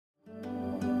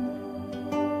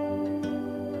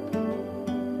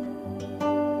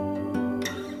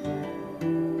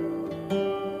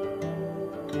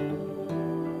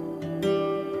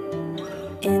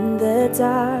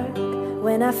dark,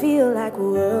 when I feel like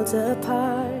worlds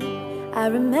apart, I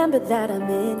remember that I'm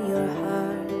in your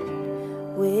heart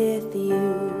with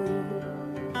you.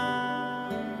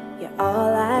 You're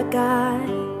all I got.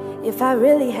 If I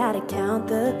really had to count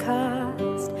the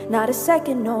cost, not a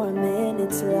second nor a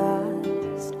minute's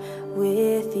lost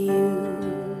with you.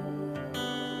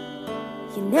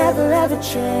 You never ever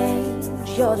change,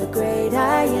 you're the great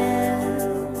I am.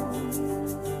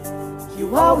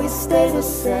 You always stay the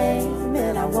same,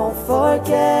 and I won't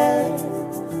forget.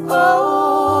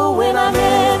 Oh, when I'm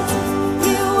empty,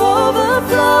 you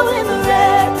overflow in the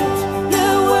wreckage.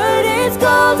 Your word is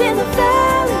gold in the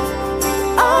valley.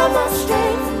 All my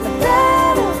strength in the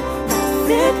battle, my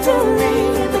victory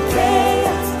in the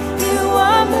chaos. You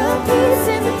are my peace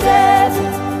in the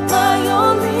desert, my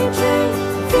only dream.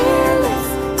 Fearless,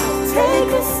 I'll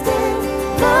take a stand.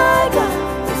 My God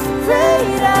is the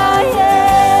great I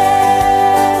am.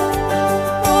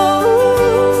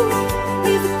 Oh,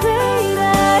 He's the great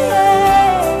I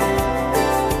am.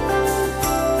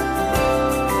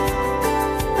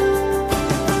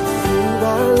 You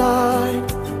are light,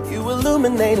 you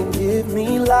illuminate and give me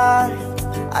life.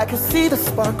 I can see the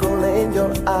sparkle in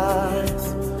your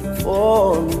eyes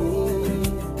for me.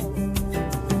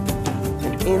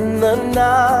 In the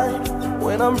night,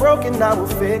 when I'm broken, I will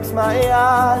fix my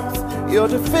eyes. You're a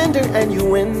defender and you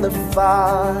win the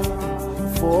fight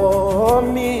for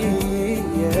me,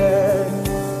 yeah.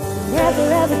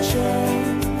 Never ever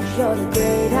change, you're the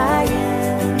great I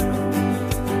am.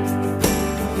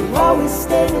 You always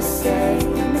stay the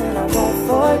same, and I won't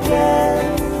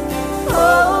forget.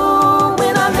 Oh,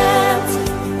 when I'm empty,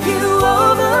 you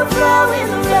overflow in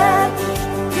the wreckage.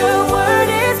 Your word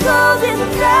is gold in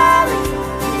the valley.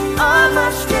 All my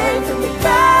strength in the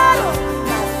battle,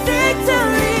 my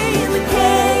victory in the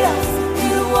chaos.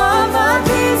 You are my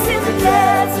peace in the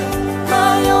desert,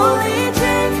 my only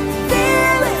drink.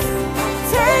 Fearless, I'll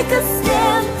take a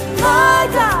stand. My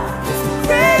God is the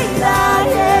great I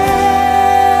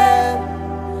am.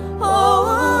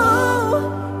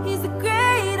 Oh, He's the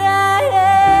great I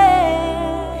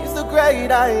am. He's the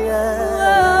great I am.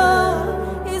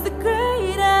 Oh, He's the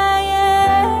great I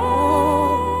am.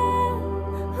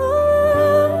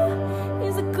 Oh,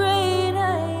 He's the great I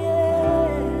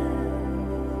am.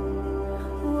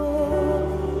 Oh.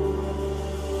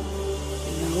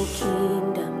 No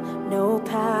kingdom, no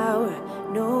power,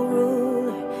 no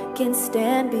ruler can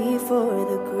stand before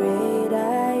the great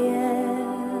I am.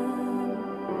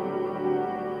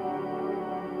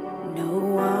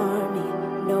 No army,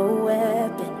 no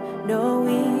weapon, no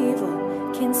evil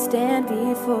can stand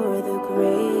before the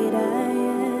great I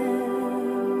am.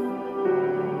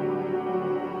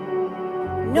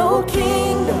 No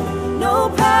kingdom, no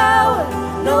power,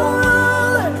 no